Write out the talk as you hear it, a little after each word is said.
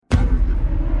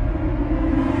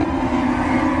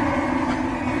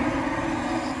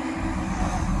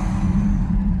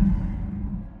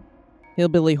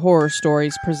Hillbilly Horror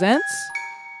Stories presents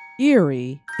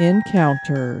Eerie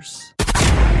Encounters.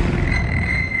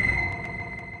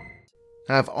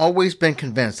 I've always been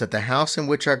convinced that the house in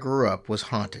which I grew up was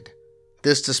haunted.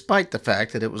 This despite the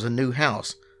fact that it was a new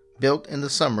house, built in the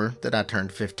summer that I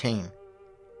turned 15.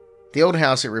 The old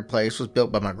house it replaced was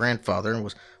built by my grandfather and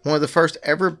was one of the first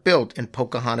ever built in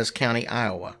Pocahontas County,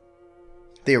 Iowa.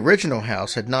 The original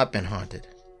house had not been haunted.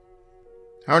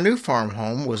 Our new farm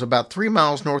home was about 3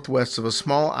 miles northwest of a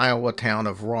small Iowa town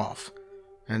of Rolfe,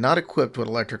 and not equipped with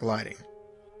electric lighting.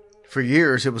 For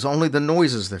years, it was only the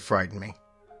noises that frightened me.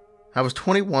 I was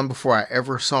 21 before I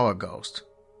ever saw a ghost.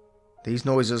 These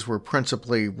noises were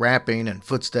principally rapping and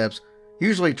footsteps,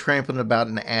 usually trampling about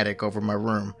in the attic over my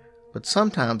room, but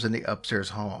sometimes in the upstairs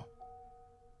hall.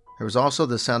 There was also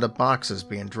the sound of boxes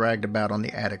being dragged about on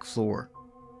the attic floor.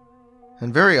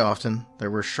 And very often,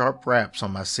 there were sharp raps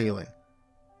on my ceiling,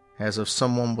 as if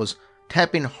someone was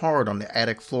tapping hard on the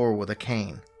attic floor with a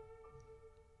cane.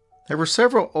 There were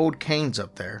several old canes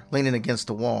up there, leaning against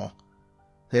the wall.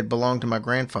 They had belonged to my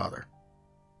grandfather.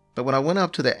 But when I went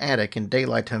up to the attic in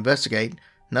daylight to investigate,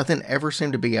 nothing ever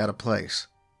seemed to be out of place.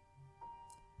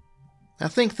 I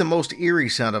think the most eerie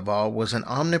sound of all was an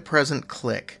omnipresent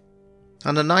click.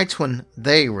 On the nights when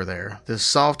they were there, this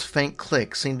soft, faint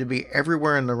click seemed to be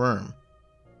everywhere in the room.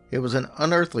 It was an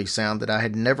unearthly sound that I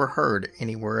had never heard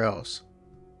anywhere else.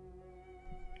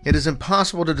 It is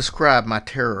impossible to describe my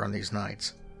terror on these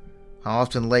nights. I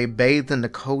often lay bathed in the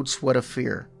cold sweat of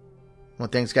fear. When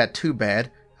things got too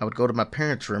bad, I would go to my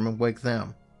parents' room and wake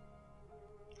them.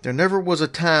 There never was a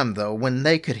time, though, when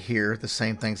they could hear the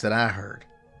same things that I heard.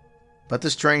 But the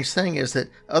strange thing is that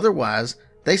otherwise,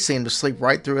 they seemed to sleep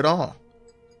right through it all.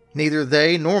 Neither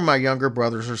they nor my younger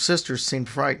brothers or sisters seemed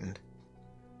frightened.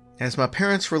 As my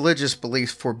parents' religious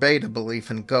beliefs forbade a belief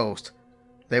in ghosts,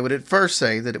 they would at first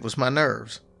say that it was my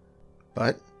nerves.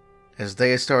 But as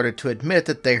they had started to admit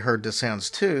that they heard the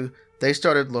sounds too, they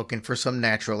started looking for some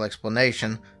natural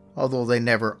explanation, although they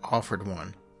never offered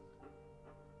one.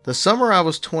 The summer I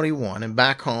was 21 and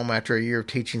back home after a year of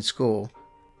teaching school,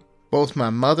 both my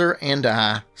mother and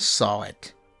I saw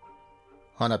it.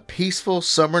 On a peaceful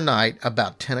summer night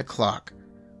about 10 o'clock,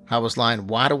 I was lying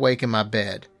wide awake in my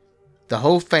bed. The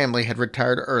whole family had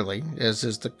retired early, as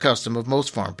is the custom of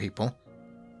most farm people.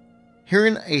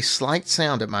 Hearing a slight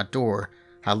sound at my door,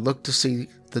 I looked to see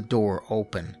the door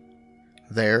open.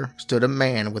 There stood a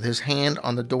man with his hand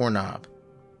on the doorknob.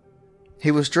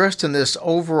 He was dressed in this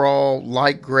overall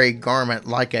light gray garment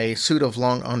like a suit of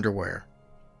long underwear.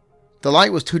 The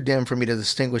light was too dim for me to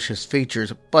distinguish his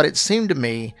features, but it seemed to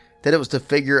me that it was the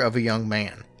figure of a young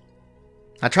man.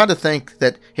 I tried to think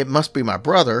that it must be my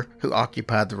brother who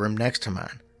occupied the room next to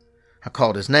mine. I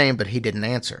called his name, but he didn't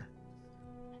answer.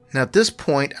 Now at this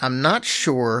point, I'm not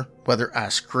sure whether I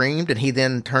screamed and he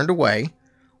then turned away,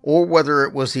 or whether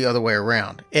it was the other way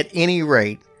around. At any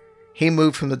rate, he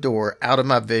moved from the door out of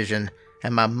my vision,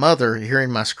 and my mother, hearing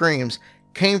my screams,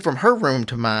 came from her room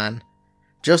to mine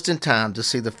just in time to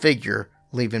see the figure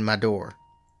leaving my door.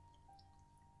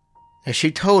 As she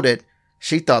told it,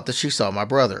 she thought that she saw my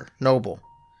brother, Noble.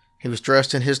 He was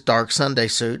dressed in his dark Sunday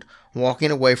suit, walking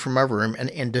away from my room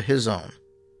and into his own.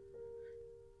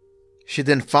 She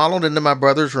then followed into my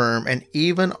brother's room and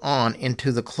even on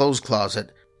into the clothes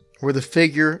closet, where the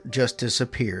figure just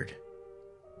disappeared.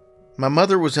 My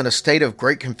mother was in a state of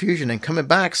great confusion and coming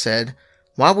back said,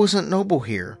 "Why wasn't Noble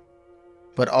here?"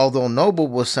 But although Noble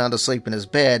was sound asleep in his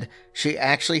bed, she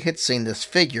actually had seen this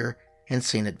figure and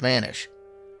seen it vanish.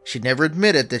 She never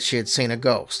admitted that she had seen a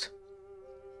ghost.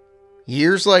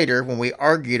 Years later, when we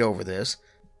argued over this,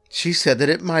 she said that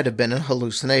it might have been a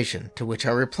hallucination, to which I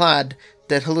replied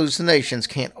that hallucinations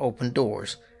can't open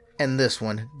doors, and this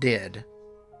one did.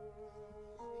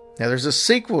 Now there's a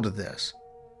sequel to this,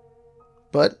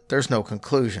 but there's no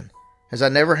conclusion, as I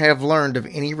never have learned of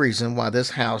any reason why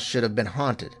this house should have been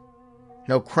haunted.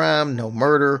 No crime, no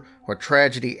murder, or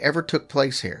tragedy ever took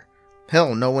place here.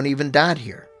 Hell, no one even died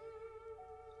here.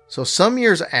 So some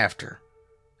years after,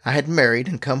 I had married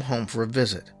and come home for a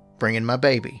visit, bringing my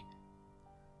baby.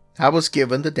 I was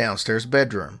given the downstairs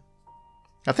bedroom.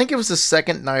 I think it was the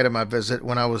second night of my visit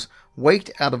when I was waked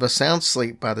out of a sound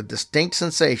sleep by the distinct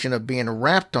sensation of being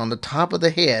rapped on the top of the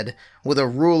head with a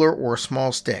ruler or a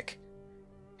small stick.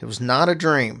 It was not a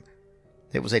dream.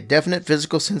 It was a definite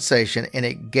physical sensation, and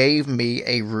it gave me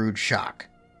a rude shock.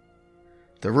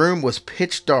 The room was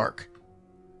pitch dark.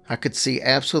 I could see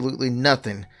absolutely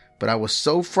nothing, but I was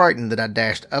so frightened that I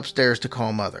dashed upstairs to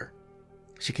call Mother.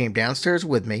 She came downstairs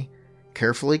with me,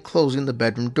 carefully closing the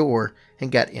bedroom door,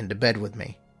 and got into bed with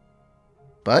me.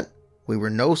 But we were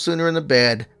no sooner in the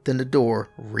bed than the door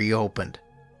reopened.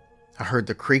 I heard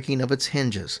the creaking of its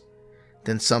hinges.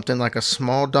 Then something like a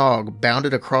small dog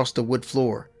bounded across the wood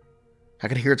floor. I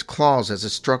could hear its claws as it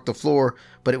struck the floor,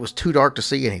 but it was too dark to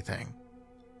see anything.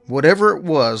 Whatever it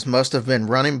was must have been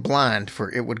running blind,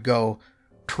 for it would go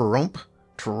trump,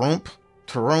 trump,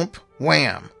 trump,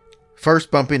 wham,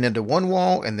 first bumping into one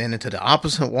wall and then into the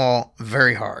opposite wall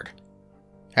very hard.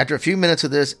 After a few minutes of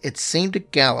this, it seemed to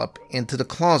gallop into the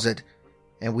closet,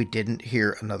 and we didn't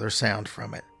hear another sound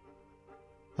from it.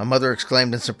 My mother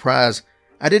exclaimed in surprise,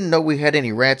 "I didn't know we had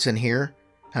any rats in here."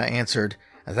 I answered,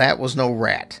 "That was no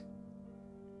rat."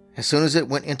 As soon as it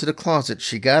went into the closet,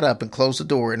 she got up and closed the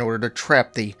door in order to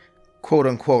trap the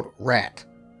quote-unquote rat.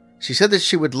 She said that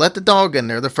she would let the dog in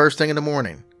there the first thing in the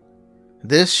morning.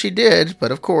 This she did,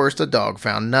 but of course the dog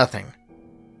found nothing.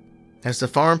 As the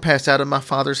farm passed out of my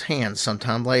father's hands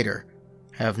sometime later,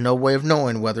 I have no way of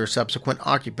knowing whether subsequent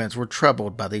occupants were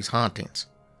troubled by these hauntings.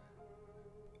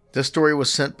 This story was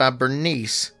sent by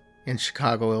Bernice in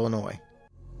Chicago, Illinois.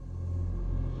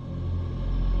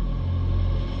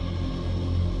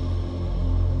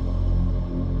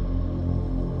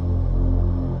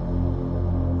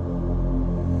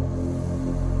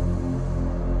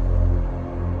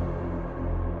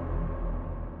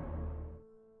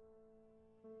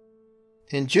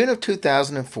 In June of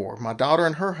 2004, my daughter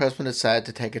and her husband decided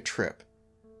to take a trip.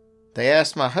 They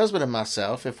asked my husband and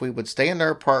myself if we would stay in their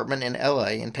apartment in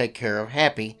LA and take care of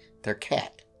Happy, their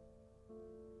cat.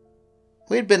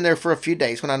 We had been there for a few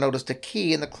days when I noticed a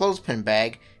key in the clothespin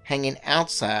bag hanging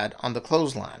outside on the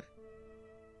clothesline.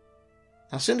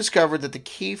 I soon discovered that the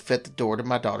key fit the door to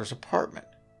my daughter's apartment.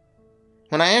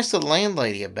 When I asked the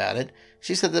landlady about it,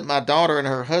 she said that my daughter and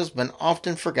her husband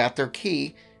often forgot their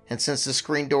key, and since the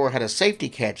screen door had a safety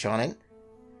catch on it,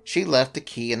 she left the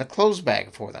key in the clothes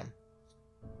bag for them.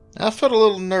 I felt a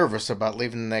little nervous about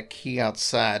leaving that key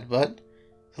outside, but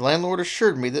the landlord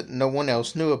assured me that no one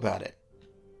else knew about it.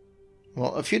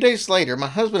 Well, a few days later, my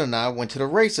husband and I went to the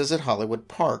races at Hollywood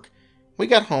Park. We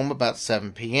got home about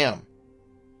 7 p.m.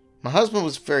 My husband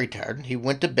was very tired. He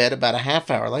went to bed about a half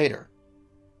hour later.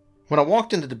 When I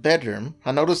walked into the bedroom,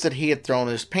 I noticed that he had thrown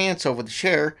his pants over the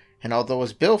chair, and although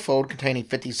his billfold containing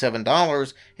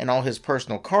 $57 and all his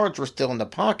personal cards were still in the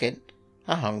pocket,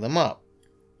 I hung them up.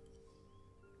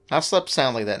 I slept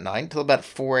soundly that night until about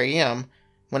 4 a.m.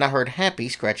 when I heard Happy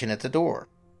scratching at the door.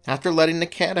 After letting the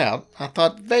cat out, I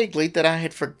thought vaguely that I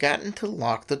had forgotten to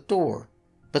lock the door.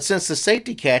 But since the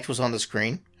safety catch was on the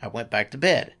screen, I went back to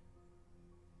bed.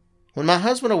 When my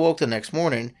husband awoke the next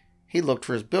morning, he looked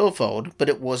for his billfold, but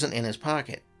it wasn't in his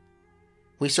pocket.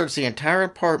 We searched the entire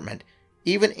apartment,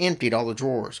 even emptied all the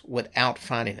drawers, without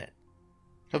finding it.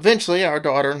 Eventually, our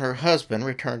daughter and her husband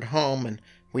returned home, and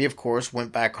we, of course,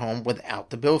 went back home without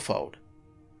the billfold.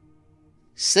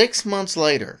 6 months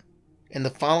later, in the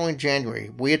following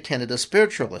January, we attended a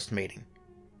spiritualist meeting.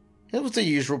 It was the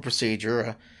usual procedure,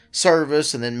 a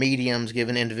service and then mediums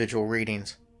giving individual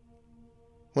readings.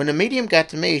 When the medium got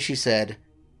to me, she said,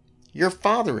 "Your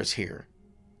father is here.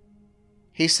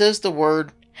 He says the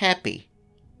word happy.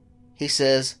 He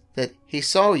says that he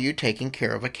saw you taking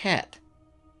care of a cat.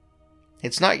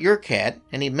 It's not your cat,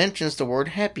 and he mentions the word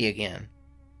happy again."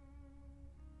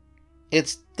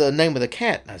 "It's the name of the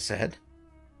cat," I said.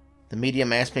 The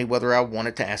medium asked me whether I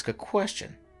wanted to ask a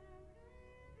question.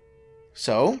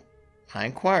 So, I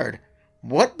inquired,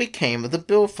 what became of the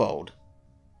billfold?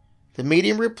 The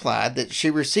medium replied that she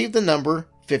received the number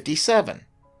 57.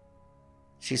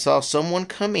 She saw someone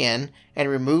come in and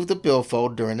remove the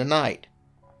billfold during the night,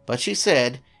 but she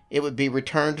said it would be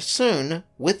returned soon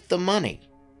with the money.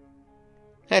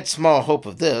 I had small hope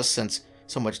of this, since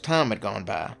so much time had gone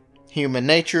by. Human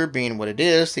nature being what it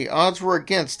is, the odds were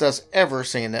against us ever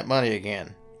seeing that money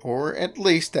again. Or at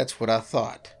least that's what I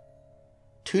thought.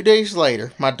 2 days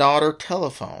later, my daughter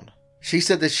telephoned. She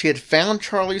said that she had found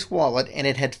Charlie's wallet and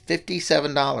it had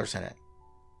 $57 in it.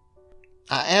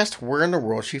 I asked where in the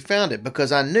world she found it,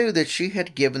 because I knew that she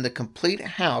had given the complete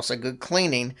house a good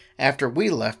cleaning after we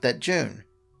left that June.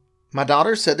 My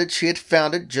daughter said that she had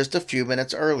found it just a few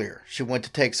minutes earlier. She went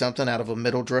to take something out of a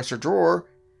middle dresser drawer,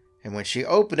 and when she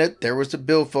opened it, there was the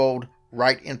billfold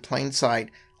right in plain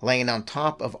sight, laying on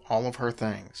top of all of her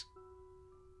things.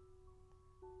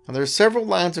 Now, there are several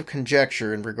lines of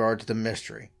conjecture in regard to the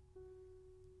mystery.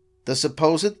 The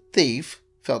supposed thief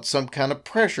felt some kind of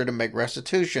pressure to make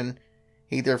restitution,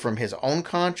 either from his own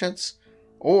conscience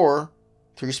or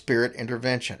through spirit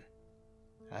intervention.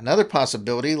 Another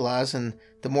possibility lies in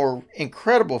the more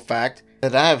incredible fact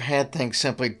that I have had things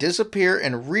simply disappear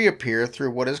and reappear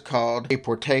through what is called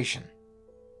apportation.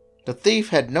 The thief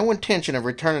had no intention of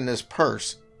returning his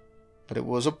purse, but it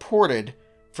was apported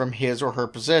from his or her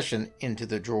possession into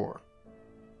the drawer.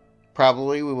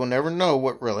 Probably we will never know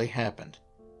what really happened.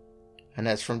 And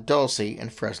that's from Dulcie in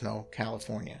Fresno,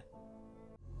 California.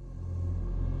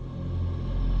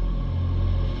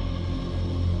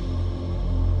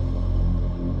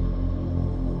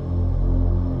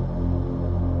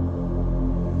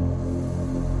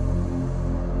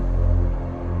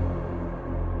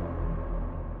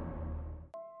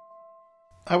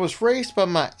 I was raised by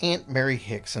my Aunt Mary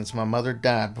Hicks since my mother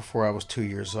died before I was 2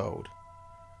 years old.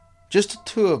 Just the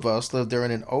two of us lived there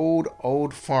in an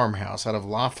old farmhouse out of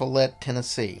La Follette,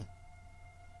 Tennessee.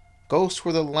 Ghosts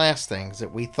were the last things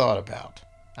that we thought about,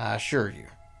 I assure you.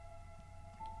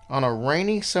 On a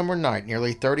rainy summer night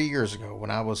nearly 30 years ago,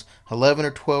 when I was 11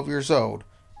 or 12 years old,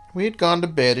 we had gone to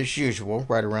bed as usual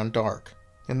right around dark.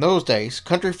 In those days,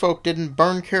 country folk didn't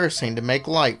burn kerosene to make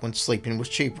light when sleeping was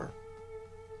cheaper.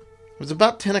 It was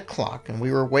about 10 o'clock and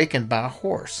we were awakened by a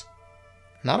horse.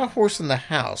 Not a horse in the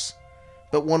house,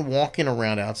 but one walking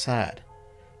around outside.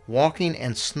 Walking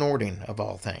and snorting, of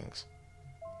all things.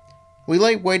 We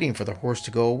lay waiting for the horse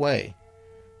to go away.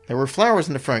 There were flowers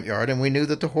in the front yard and we knew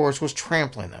that the horse was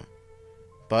trampling them.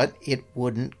 But it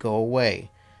wouldn't go away.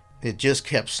 It just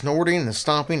kept snorting and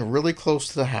stomping really close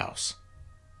to the house.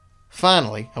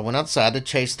 Finally, I went outside to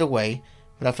chase it away,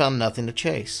 but I found nothing to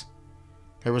chase.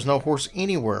 There was no horse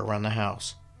anywhere around the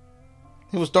house.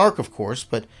 It was dark, of course,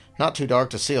 but not too dark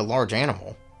to see a large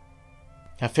animal.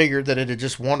 I figured that it had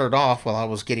just wandered off while I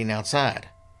was getting outside.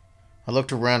 I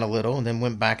looked around a little and then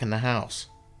went back in the house.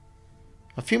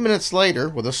 A few minutes later,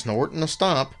 with a snort and a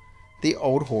stomp, the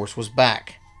old horse was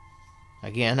back.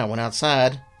 Again, I went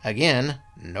outside. Again,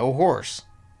 no horse.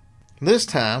 This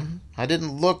time, I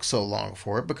didn't look so long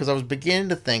for it because I was beginning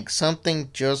to think something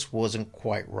just wasn't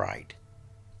quite right.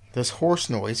 This horse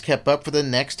noise kept up for the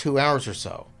next 2 hours or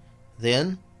so.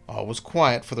 Then, all was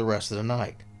quiet for the rest of the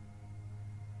night.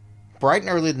 Bright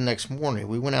and early the next morning,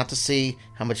 we went out to see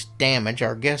how much damage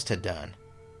our guest had done.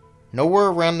 Nowhere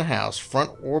around the house,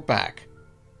 front or back,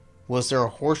 was there a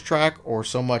horse track or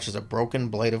so much as a broken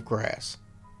blade of grass.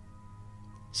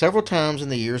 Several times in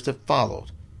the years that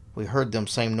followed, we heard them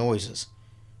same noises,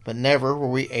 but never were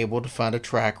we able to find a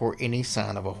track or any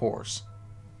sign of a horse.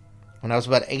 When I was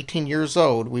about 18 years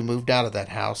old, we moved out of that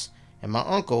house, and my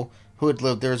uncle, who had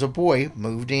lived there as a boy,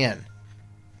 moved in.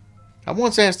 I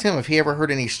once asked him if he ever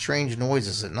heard any strange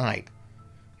noises at night.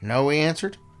 No, he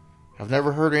answered. I've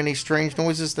never heard any strange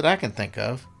noises that I can think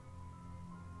of.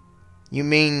 You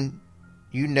mean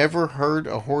you never heard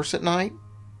a horse at night?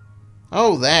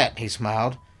 Oh, that, he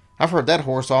smiled. I've heard that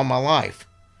horse all my life.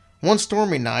 One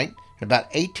stormy night, in about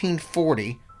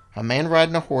 1840, a man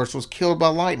riding a horse was killed by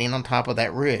lightning on top of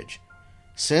that ridge.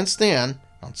 Since then,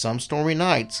 on some stormy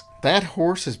nights, that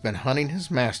horse has been hunting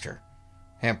his master,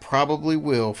 and probably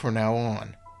will from now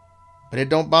on. But it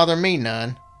don't bother me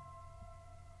none.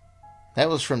 That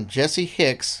was from Jesse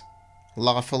Hicks,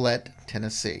 La Follette,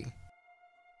 Tennessee.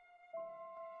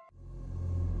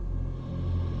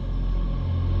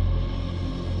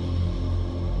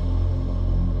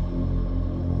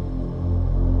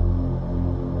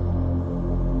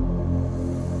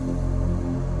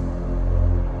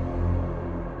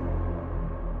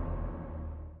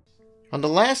 On the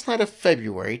last night of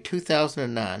February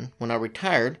 2009, when I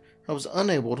retired, I was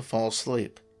unable to fall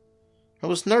asleep. I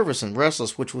was nervous and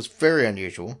restless, which was very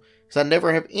unusual, as I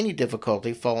never have any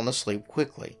difficulty falling asleep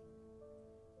quickly.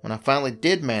 When I finally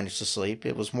did manage to sleep,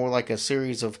 it was more like a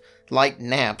series of light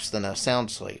naps than a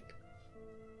sound sleep.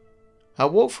 I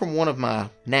woke from one of my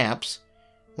naps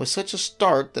with such a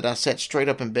start that I sat straight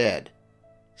up in bed.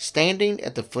 Standing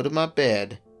at the foot of my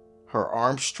bed, her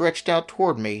arms stretched out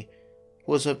toward me,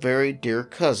 was a very dear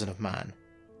cousin of mine.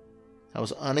 I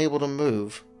was unable to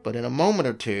move, but in a moment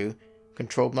or two,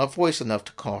 controlled my voice enough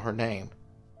to call her name.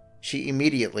 She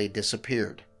immediately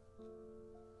disappeared.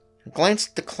 I glanced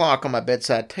at the clock on my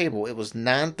bedside table. It was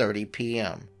 9:30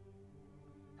 p.m.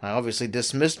 I obviously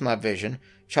dismissed my vision,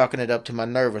 chalking it up to my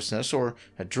nervousness or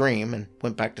a dream, and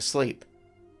went back to sleep.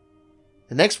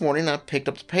 The next morning, I picked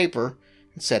up the paper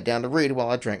and sat down to read while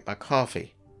I drank my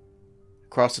coffee.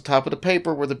 Across the top of the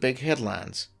paper were the big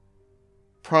headlines.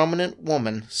 Prominent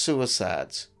woman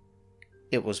suicides.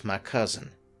 It was my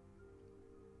cousin.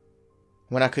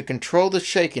 When I could control the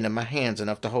shaking of my hands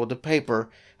enough to hold the paper,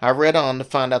 I read on to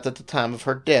find out that the time of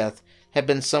her death had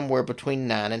been somewhere between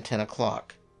 9 and 10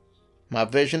 o'clock. My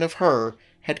vision of her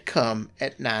had come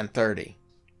at 9:30.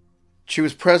 She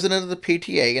was president of the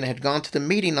PTA and had gone to the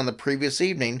meeting on the previous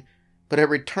evening, but had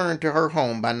returned to her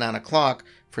home by 9 o'clock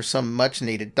for some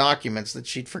much-needed documents that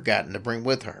she'd forgotten to bring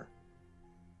with her.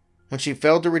 When she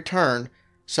failed to return,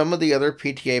 some of the other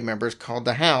PTA members called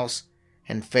the house,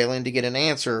 and failing to get an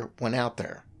answer, went out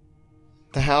there.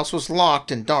 The house was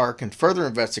locked and dark, and further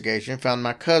investigation found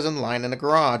my cousin lying in a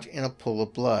garage in a pool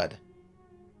of blood.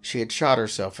 She had shot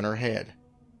herself in her head.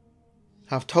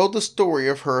 I've told the story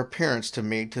of her appearance to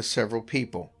me to several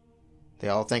people. They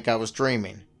all think I was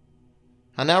dreaming.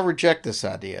 I now reject this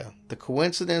idea. The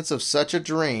coincidence of such a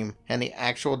dream and the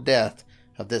actual death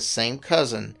of this same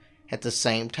cousin at the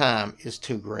same time is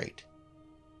too great.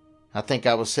 I think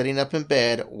I was sitting up in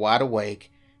bed, wide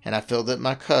awake, and I feel that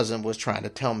my cousin was trying to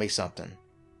tell me something.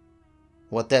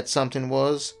 What that something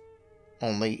was,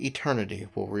 only eternity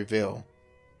will reveal.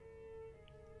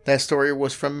 That story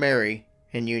was from Mary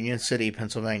in Union City,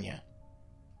 Pennsylvania.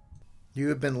 You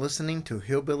have been listening to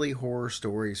Hillbilly Horror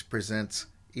Stories presents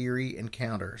Eerie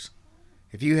Encounters.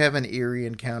 If you have an eerie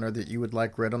encounter that you would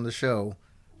like read on the show,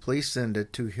 please send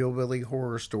it to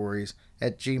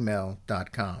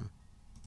hillbillyhorrorstories@gmail.com.